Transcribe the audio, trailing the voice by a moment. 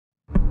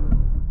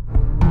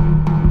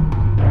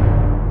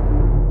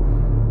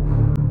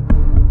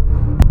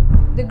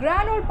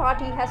grand old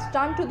party has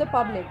turned to the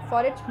public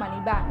for its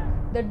money bank.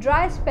 The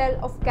dry spell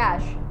of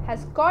cash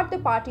has caught the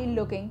party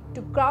looking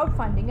to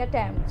crowdfunding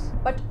attempts.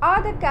 But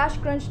are the cash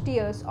crunch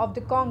tears of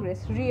the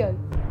Congress real,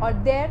 or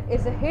there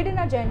is a hidden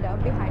agenda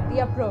behind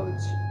the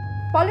approach?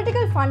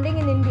 Political funding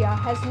in India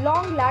has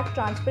long lacked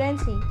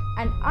transparency,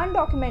 and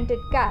undocumented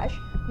cash,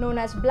 known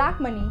as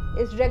black money,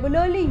 is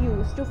regularly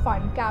used to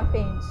fund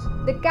campaigns.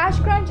 The cash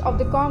crunch of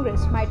the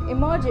Congress might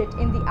emerge it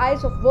in the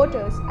eyes of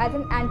voters as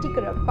an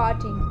anti-corrupt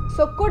party.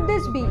 So could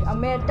this be a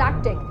mere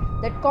tactic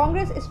that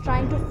Congress is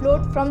trying to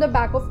float from the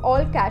back of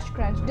all cash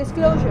crunch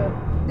disclosure?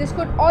 This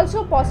could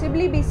also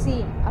possibly be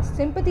seen as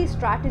sympathy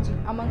strategy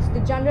amongst the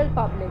general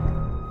public.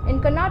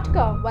 In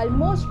Karnataka, while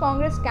most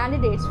Congress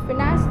candidates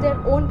financed their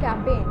own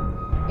campaign,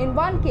 in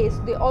one case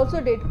they also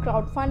did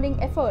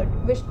crowdfunding effort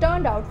which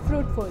turned out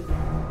fruitful.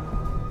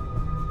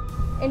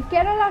 In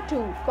Kerala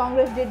too,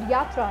 Congress did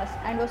yatras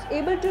and was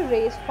able to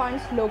raise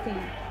funds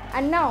locally.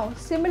 And now,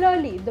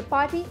 similarly, the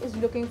party is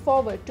looking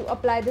forward to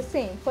apply the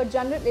same for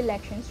general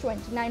elections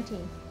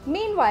 2019.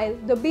 Meanwhile,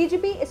 the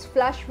BJP is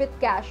flush with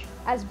cash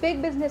as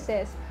big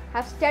businesses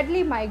have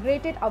steadily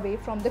migrated away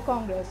from the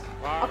Congress.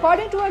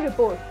 According to a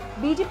report,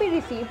 BJP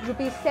received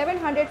Rs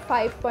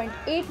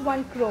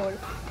 705.81 crore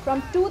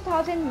from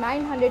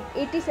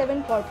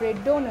 2,987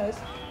 corporate donors,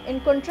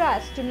 in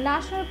contrast to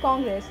National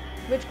Congress,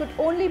 which could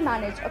only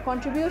manage a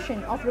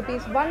contribution of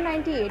Rs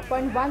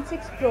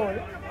 198.16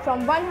 crore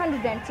from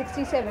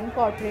 167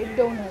 corporate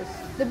donors.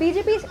 The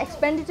BJP's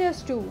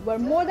expenditures too were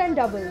more than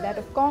double that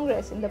of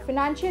Congress in the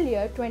financial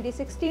year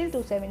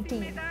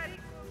 2016-17.